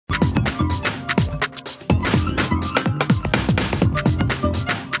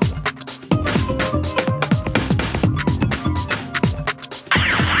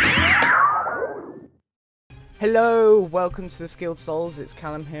Hello, welcome to the Skilled Souls. It's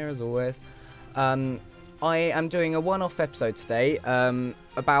Callum here as always. I am doing a one-off episode today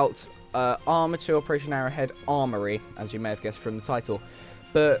about Arma 2 Operation Arrowhead Armory, as you may have guessed from the title.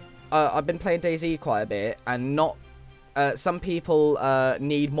 But I've been playing DayZ quite a bit, and some people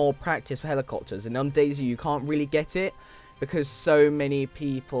need more practice for helicopters, and on DayZ you can't really get it because so many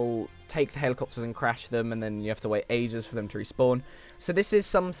people take the helicopters and crash them, and then you have to wait ages for them to respawn. So this is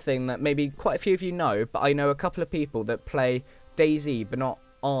something that maybe quite a few of you know, but I know a couple of people that play DayZ but not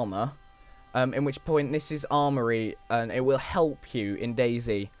Arma, in which point this is Armory, and it will help you in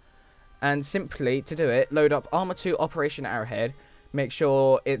DayZ. And simply, to do it, load up Arma 2 Operation Arrowhead, make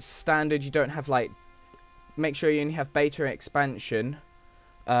sure it's standard, you don't have make sure you only have beta and expansion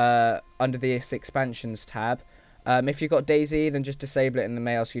under this expansions tab. If you've got DayZ, then just disable it and it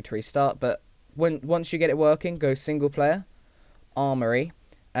may ask you to restart, but once you get it working, go single player, Armory,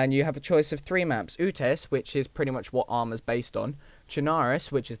 and you have a choice of 3 maps: Utes, which is pretty much what Arma's based on, Chernarus,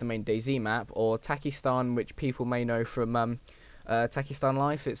 which is the main DayZ map, or Takistan, which people may know from Takistan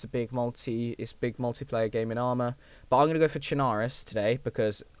Life. It's a big multiplayer game in Arma, but I'm going to go for Chernarus today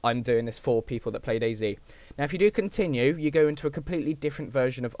because I'm doing this for people that play DayZ. Now if you do continue, you go into a completely different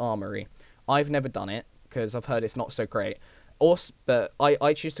version of Armory. I've never done it because I've heard it's not so great. Also, but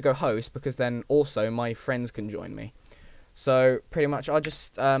I choose to go host because then also my friends can join me. So pretty much I'll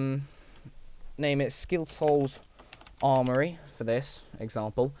just name it SkilledSouls Armory for this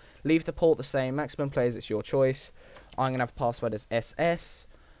example. Leave the port the same, maximum players, it's your choice. I'm going to have password as SS.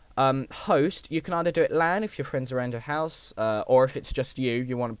 Host, you can either do it LAN if your friends are around your house, or if it's just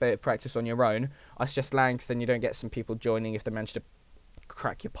you want a bit of practice on your own. I suggest LAN because then you don't get some people joining if they manage to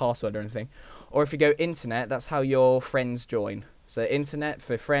crack your password or anything. Or if you go internet, that's how your friends join. So internet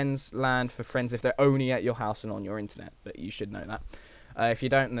for friends, LAN for friends if they're only at your house and on your internet, but you should know that. If you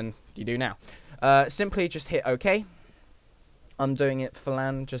don't, then you do now. Simply just hit OK. I'm doing it for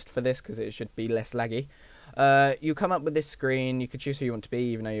LAN just for this because it should be less laggy. You come up with this screen, you could choose who you want to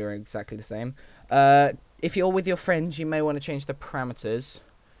be even though you're exactly the same. If you're with your friends, you may want to change the parameters.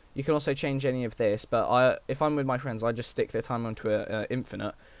 You can also change any of this, but if I'm with my friends, I just stick the time onto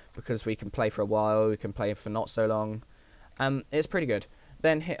infinite because we can play for a while, we can play for not so long. It's pretty good.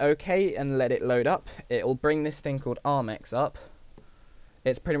 Then hit OK and let it load up. It will bring this thing called Armex up.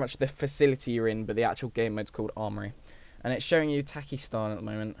 It's pretty much the facility you're in, but the actual game mode's called Armory. And it's showing you Takistan at the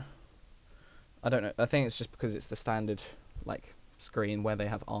moment. I don't know. I think it's just because it's the standard screen where they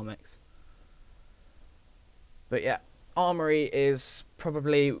have Armex. But yeah, Armory is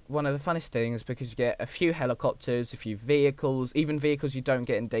probably one of the funnest things because you get a few helicopters, a few vehicles, even vehicles you don't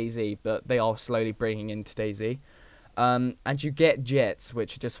get in DayZ, but they are slowly bringing into DayZ. And you get jets,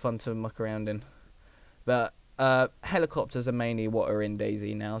 which are just fun to muck around in. But helicopters are mainly what are in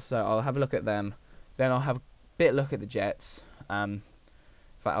DayZ now, so I'll have a look at them. Then I'll have a bit look at the jets. In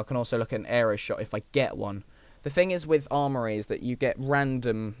fact, I can also look at an aero shot if I get one. The thing is with Armory is that you get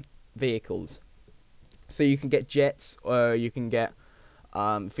random vehicles. So you can get jets, or you can get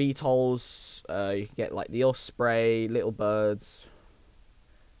VTOLs, you can get like the Osprey, Little Birds.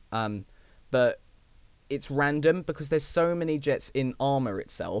 But it's random because there's so many jets in Arma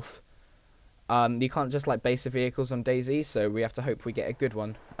itself. You can't just base the vehicles on DayZ, so we have to hope we get a good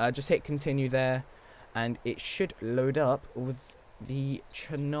one. Just hit continue there, and it should load up with the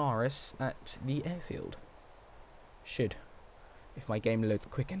Chernarus at the airfield. Should, if my game loads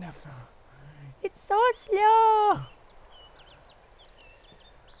quick enough. It's so slow.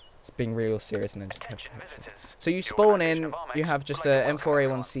 It's being real serious and then just so you spawn in. You have just a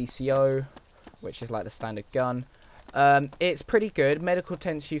M4A1 CCO, which is like the standard gun. It's pretty good. Medical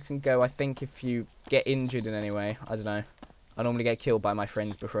tents you can go, I think, if you get injured in any way. I don't know. I normally get killed by my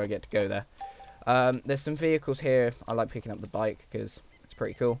friends before I get to go there. There's some vehicles here. I like picking up the bike because it's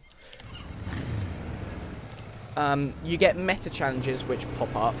pretty cool. You get meta challenges which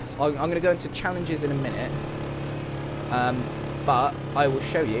pop up. I'm going to go into challenges in a minute. But I will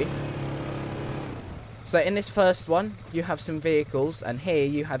show you. So in this first one, you have some vehicles, and here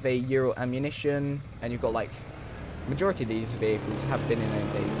you have a Euro ammunition, and you've got majority of these vehicles have been in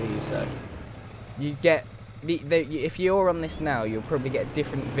DayZ, so you get if you're on this now, you'll probably get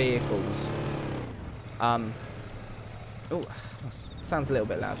different vehicles. Oh, sounds a little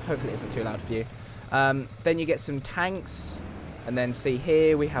bit loud. Hopefully it isn't too loud for you. Then you get some tanks, and then see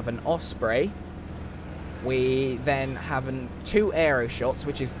here we have an Osprey. We then have 2 aero shots,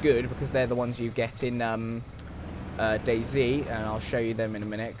 which is good because they're the ones you get in DayZ, and I'll show you them in a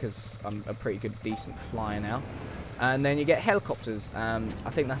minute because I'm a pretty good, decent flyer now. And then you get helicopters. I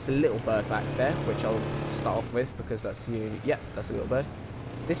think that's a Little Bird back there, which I'll start off with because that's the... Yep, that's a Little Bird.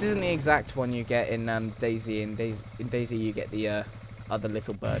 This isn't the exact one you get in DayZ. In DayZ you get the other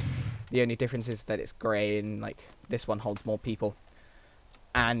little bird. The only difference is that it's grey, and like this one holds more people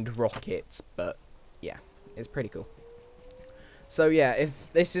and rockets. But yeah, it's pretty cool. So yeah,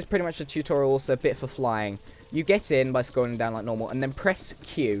 if this is pretty much a tutorial, also a bit for flying. You get in by scrolling down like normal, and then press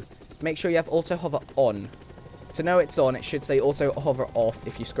Q. Make sure you have auto hover on. To know it's on, it should say auto hover off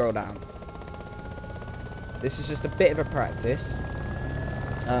if you scroll down. This is just a bit of a practice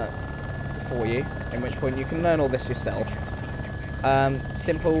for you, in which point you can learn all this yourself.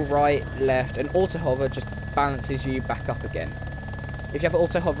 Simple right, left, and auto hover just balances you back up again. If you have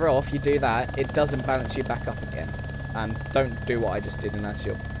auto hover off, you do that, it doesn't balance you back up again. Don't do what I just did unless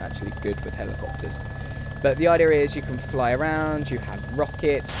you're actually good with helicopters. But the idea is you can fly around, you have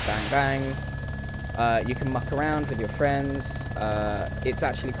rockets, bang bang. You can muck around with your friends. It's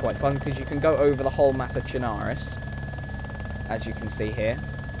actually quite fun because you can go over the whole map of Chinaris, as you can see here.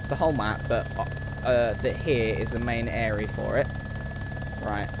 It's the whole map, but that here is the main area for it.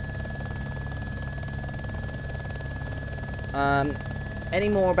 Right. Any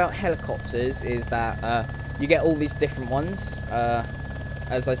more about helicopters is that you get all these different ones.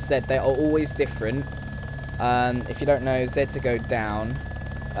 As I said, they are always different. If you don't know, Z to go down.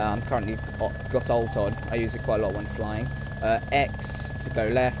 I'm currently got alt on. I use it quite a lot when flying. X to go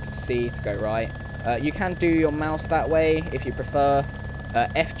left, C to go right. You can do your mouse that way if you prefer.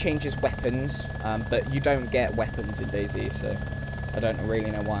 F changes weapons, but you don't get weapons in DayZ, so I don't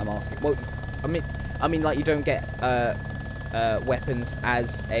really know why I'm asking. Well, I mean, like you don't get weapons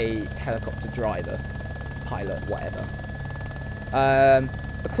as a helicopter driver, pilot, whatever.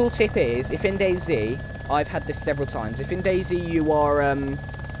 A cool tip is, if in DayZ, I've had this several times. If in DayZ you are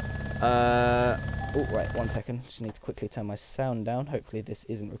oh, right, 1 second. Just need to quickly turn my sound down. Hopefully this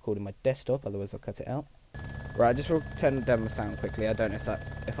isn't recording my desktop, otherwise I'll cut it out. Right, I just will turn down my sound quickly. I don't know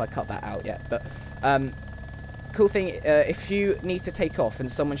if I cut that out yet, but cool thing, if you need to take off and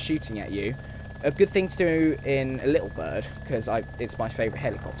someone's shooting at you, a good thing to do in a little bird, because it's my favourite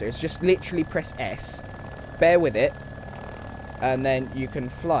helicopter, is just literally press S, bear with it, and then you can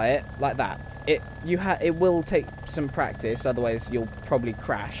fly it like that. It will take some practice, otherwise you'll probably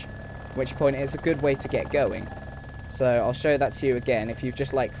crash, at which point it's a good way to get going. So I'll show that to you again. If you've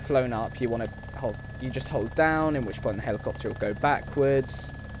just like flown up, you just hold down, in which point the helicopter will go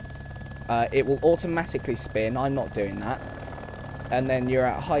backwards. It will automatically spin. I'm not doing that. And then you're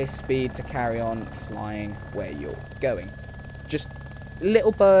at highest speed to carry on flying where you're going. Just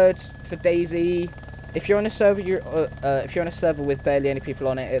little bird for DayZ. If you're on a server, with barely any people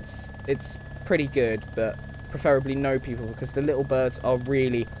on it, it's pretty good, but preferably no people, because the little birds are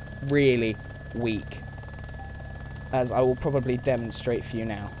really, really weak, as I will probably demonstrate for you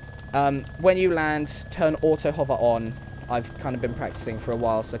now. When you land, turn auto hover on. I've kind of been practicing for a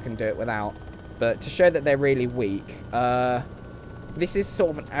while, so I can do it without. But to show that they're really weak, this is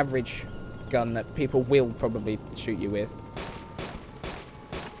sort of an average gun that people will probably shoot you with.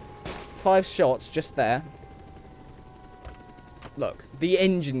 5 shots just there. Look, the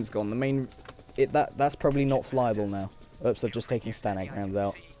engine's gone. The main, that's probably not flyable now. Oops, I've just taken Stanag rounds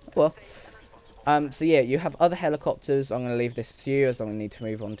out. Well, so yeah, you have other helicopters. I'm going to leave this to you, as I'm going to need to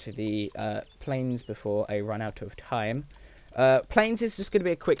move on to the planes before I run out of time. Planes is just going to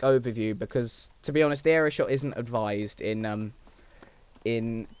be a quick overview, because to be honest, the aero shot isn't advised in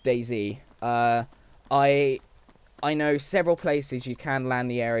DayZ. I know several places you can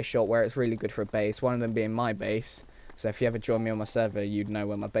land the aero shot where it's really good for a base, one of them being my base. So if you ever join me on my server, you'd know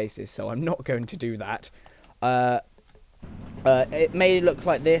where my base is, so I'm not going to do that. It may look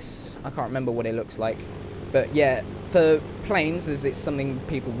like this. I can't remember what it looks like. But yeah, for planes, as it's something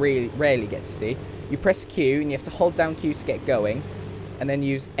people really rarely get to see, you press Q and you have to hold down Q to get going, and then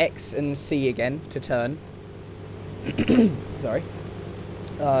use X and C again to turn. Sorry.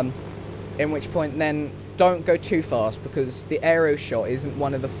 In which point then don't go too fast, because the aero shot isn't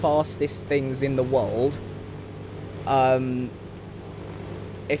one of the fastest things in the world.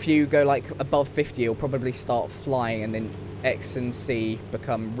 If you go like above 50, you'll probably start flying, and then X and C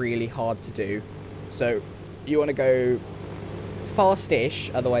become really hard to do. So you want to go fast-ish,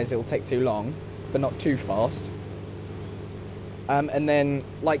 otherwise it will take too long, but not too fast. And then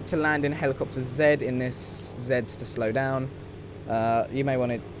like to land in helicopter Z, in this Z's to slow down. You may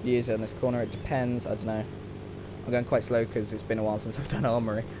want to use it on this corner, it depends, I don't know. I'm going quite slow because it's been a while since I've done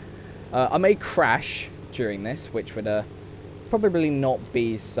Armory. I may crash during this, which would probably not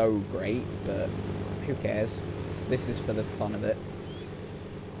be so great, but who cares? This is for the fun of it.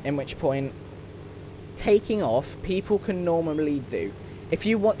 In which point, taking off, people can normally do. If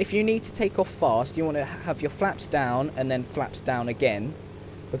you need to take off fast, you want to have your flaps down and then flaps down again.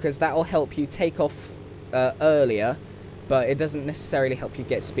 because that will help you take off earlier, but it doesn't necessarily help you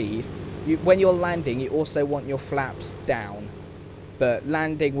get speed. When you're landing, you also want your flaps down, but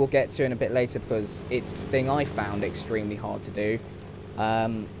landing we'll get to in a bit later because it's the thing I found extremely hard to do.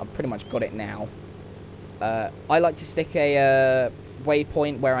 I've pretty much got it now. I like to stick a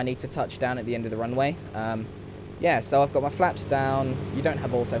waypoint where I need to touch down at the end of the runway. Yeah, so I've got my flaps down. You don't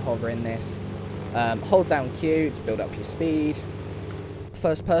have auto hover in this. Hold down Q to build up your speed.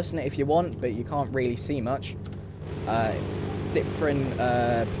 First person if you want, but you can't really see much. Different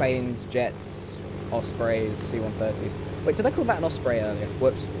planes, jets, Ospreys, C-130s. Wait, did I call that an Osprey earlier?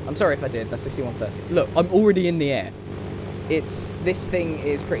 Whoops. I'm sorry if I did. That's a C-130. Look, I'm already in the air. This thing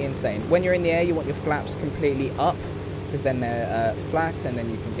is pretty insane. When you're in the air, you want your flaps completely up, because then they're flat, and then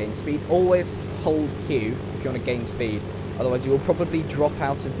you can gain speed. Always hold Q if you want to gain speed. Otherwise, you will probably drop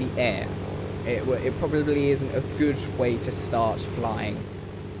out of the air. It probably isn't a good way to start flying.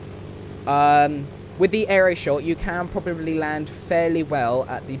 With the aero shot, you can probably land fairly well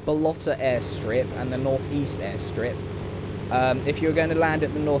at the Balota airstrip and the northeast airstrip. If you're going to land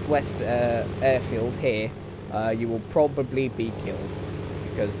at the northwest airfield here, you will probably be killed,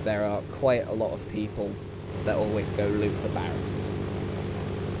 because there are quite a lot of people that always go loot the barracks.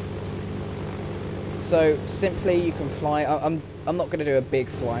 So simply you can fly. I'm not going to do a big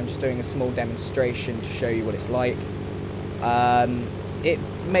fly, I'm just doing a small demonstration to show you what it's like. It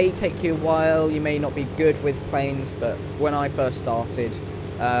may take you a while, you may not be good with planes, but when I first started,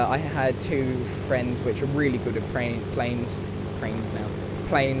 I had two friends which were really good at planes.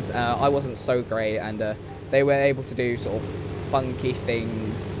 I wasn't so great, and they were able to do sort of funky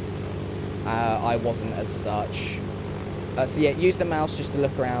things. I wasn't as such. So yeah, use the mouse just to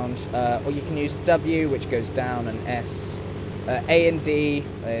look around, or you can use W, which goes down, and S. A and D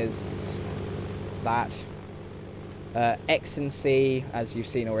is that. X and C, as you've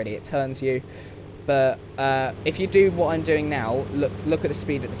seen already, it turns you. But if you do what I'm doing now, look at the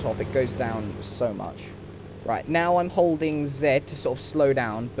speed at the top, it goes down so much. Right, now I'm holding Z to sort of slow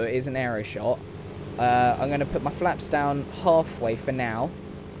down, but it is an aero shot. I'm going to put my flaps down halfway for now,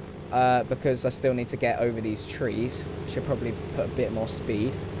 because I still need to get over these trees. Should probably put a bit more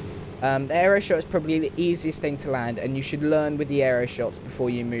speed. The aero shot is probably the easiest thing to land, and you should learn with the aero shots before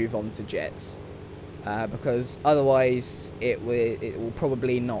you move on to jets. Because otherwise it will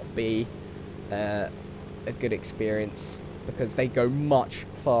probably not be a good experience, because they go much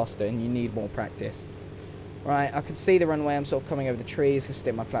faster and you need more practice. Right, I can see the runway, I'm sort of coming over the trees, can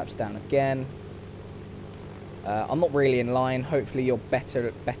stick my flaps down again. I'm not really in line, hopefully you're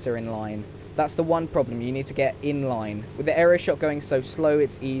better in line. That's the one problem, you need to get in line. With the aero shot going so slow,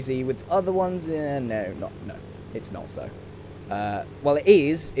 it's easy. With other ones, no, it's not so. Well, it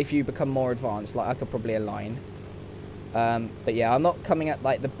is if you become more advanced, like I could probably align. But yeah, I'm not coming at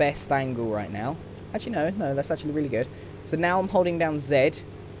like the best angle right now. Actually, no, that's actually really good. So now I'm holding down Z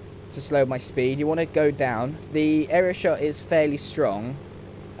to slow my speed. You want to go down. The aero shot is fairly strong,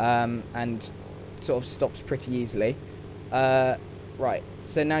 and sort of stops pretty easily. Right,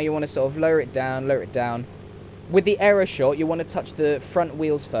 so now you want to sort of lower it down. With the aero shot, you want to touch the front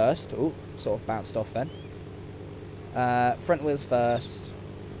wheels first. Oh, sort of bounced off then. Front wheels first,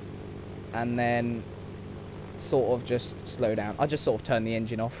 and then sort of just slow down. I just sort of turn the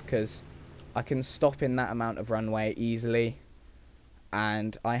engine off because I can stop in that amount of runway easily,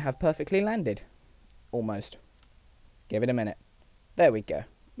 and I have perfectly landed. Almost. Give it a minute. There we go.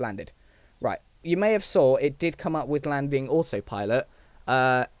 Landed. Right. You may have saw it did come up with landing autopilot.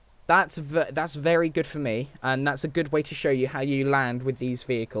 That's very good for me, and that's a good way to show you how you land with these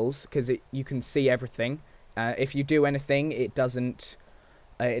vehicles, because you can see everything. If you do anything, it doesn't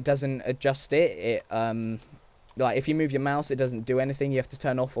adjust it. Like if you move your mouse, it doesn't do anything. You have to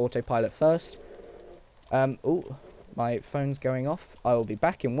turn off autopilot first. Oh, my phone's going off. I will be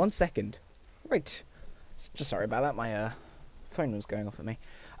back in 1 second. Right, just sorry about that. My phone was going off at me.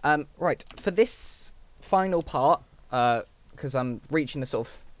 Right, for this final part, because I'm reaching the sort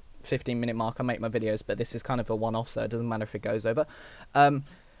of 15-minute mark, I make my videos, but this is kind of a one-off, so it doesn't matter if it goes over. So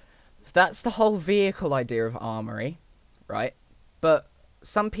that's the whole vehicle idea of Armory, right? But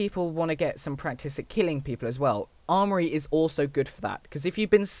some people want to get some practice at killing people as well. Armory is also good for that, because if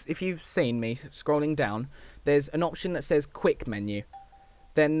you've seen me scrolling down, there's an option that says quick menu.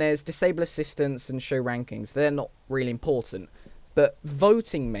 Then there's disable assistance and show rankings. They're not really important. But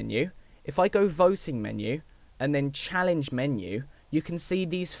voting menu, if I go voting menu and then challenge menu, you can see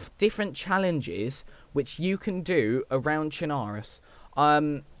these different challenges which you can do around Chernarus.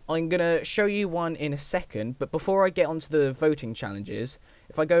 I'm going to show you one in a second, but before I get onto the voting challenges,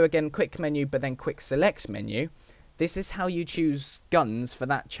 if I go again quick menu but then quick select menu, this is how you choose guns for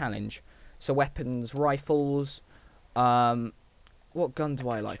that challenge. So weapons, rifles. What gun do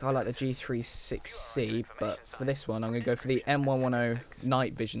I like? I like the G36C, but for this one, I'm going to go for the M110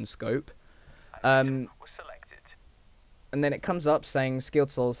 night vision scope. And then it comes up saying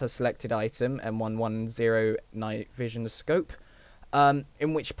SkilledSouls has selected item M110 night vision scope.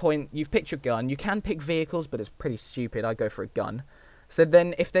 In which point you've picked your gun. You can pick vehicles, but it's pretty stupid. I go for a gun. So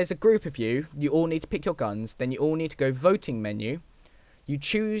then if there's a group of you, you all need to pick your guns. Then you all need to go voting menu. You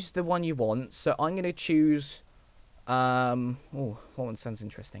choose the one you want. So I'm going to choose... oh, what one sounds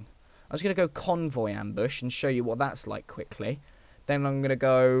interesting? I'm just going to go convoy ambush and show you what that's like quickly. Then I'm going to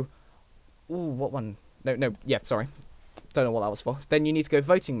go... Ooh, what one? No, yeah, sorry. Don't know what that was for. Then you need to go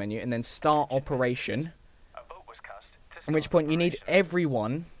voting menu and then start operation. At which point you need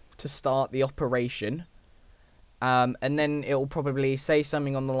everyone to start the operation. And then it will probably say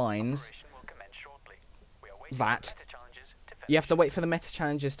something on the lines that you have to wait for the meta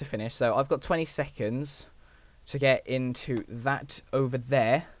challenges to finish. So I've got 20 seconds to get into that over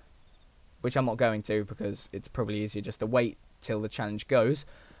there, which I'm not going to because it's probably easier just to wait till the challenge goes.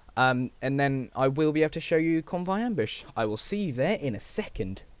 And then I will be able to show you Convoy Ambush. I will see you there in a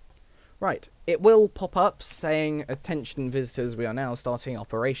second. Right, it will pop up saying, attention visitors, we are now starting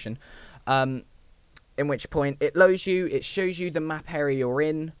operation. In which point it loads you, it shows you the map area you're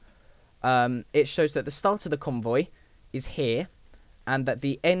in. It shows that the start of the convoy is here, and that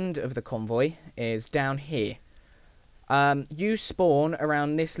the end of the convoy is down here. You spawn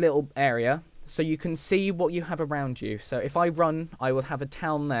around this little area, so you can see what you have around you. So if I run, I will have a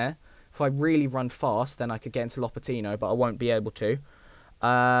town there. If I really run fast, then I could get into Lopatino, but I won't be able to.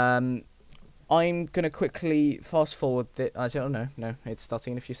 I'm going to quickly fast forward. I don't know. No, it's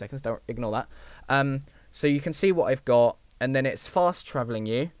starting in a few seconds. Don't ignore that. So you can see what I've got, and then it's fast traveling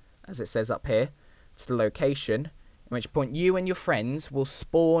you, as it says up here, to the location. At which point you and your friends will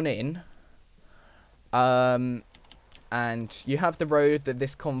spawn in. And you have the road that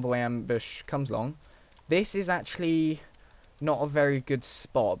this convoy ambush comes along. This is actually not a very good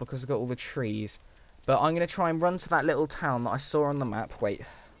spot because I've got all the trees. But I'm going to try and run to that little town that I saw on the map. Wait,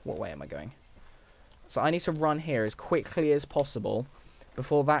 what way am I going? So I need to run here as quickly as possible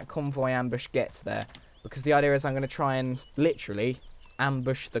before that convoy ambush gets there. Because the idea is I'm going to try and literally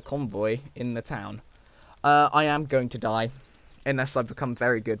ambush the convoy in the town. I am going to die unless I become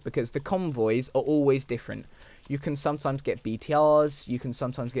very good, because the convoys are always different. You can sometimes get BTRs, you can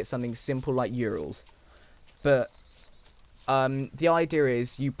sometimes get something simple like Urals. But the idea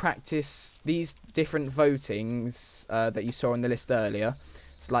is you practice these different votings that you saw on the list earlier.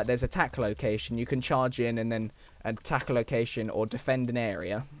 So like there's attack location, you can charge in and then attack a location or defend an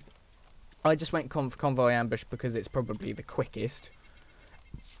area. I just went for convoy ambush because it's probably the quickest.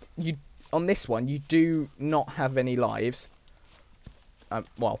 On this one, you do not have any lives.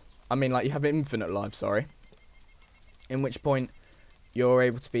 Well, I mean, like, you have infinite lives, sorry. In which point, you're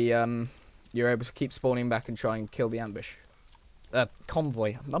able to be, you're able to keep spawning back and try and kill the ambush.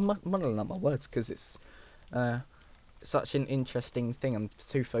 Convoy. I'm muddling up my words because it's, such an interesting thing. I'm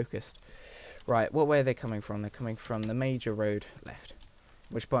too focused. Right, what way are they coming from? They're coming from the major road left.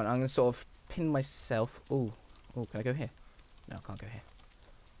 At which point, I'm going to sort of pin myself. Ooh, can I go here? No, I can't go here.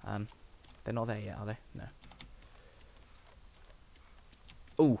 They're not there yet, are they? No.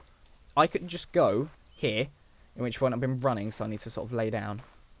 Ooh, I could just go here, in which point I've been running, so I need to sort of lay down.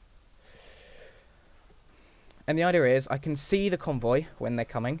 And the idea is, I can see the convoy when they're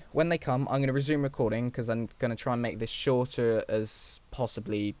coming. When they come, I'm going to resume recording, because I'm going to try and make this shorter as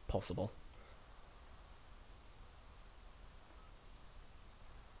possibly possible.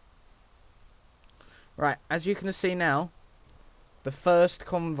 Right, as you can see now, the first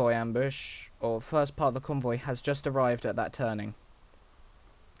convoy ambush, or first part of the convoy, has just arrived at that turning.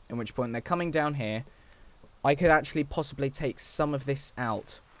 In which point they're coming down here. I could actually possibly take some of this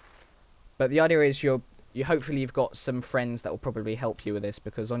out. But the idea is hopefully you've got some friends that will probably help you with this,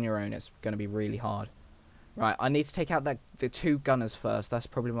 because on your own it's going to be really hard. Right, I need to take out the two gunners first. That's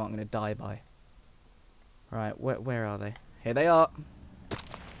probably what I'm going to die by. Right, where are they? Here they are.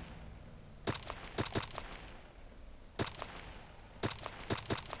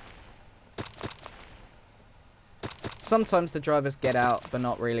 Sometimes the drivers get out, but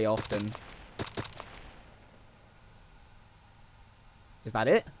not really often. Is that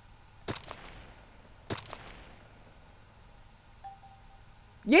it?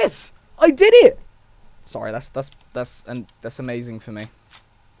 Yes! I did it! Sorry, that's amazing for me.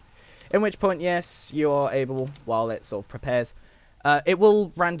 In which point, yes, you are able, while it sort of prepares, it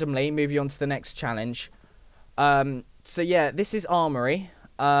will randomly move you on to the next challenge. So yeah, this is Armory.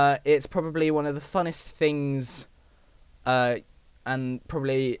 It's probably one of the funnest things and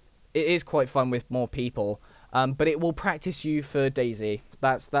probably it is quite fun with more people. But it will practice you for DayZ.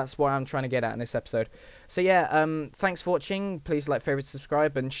 That's what I'm trying to get at in this episode. So yeah, thanks for watching. Please like, favorite,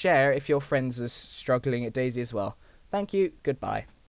 subscribe, and share if your friends are struggling at DayZ as well. Thank you. Goodbye.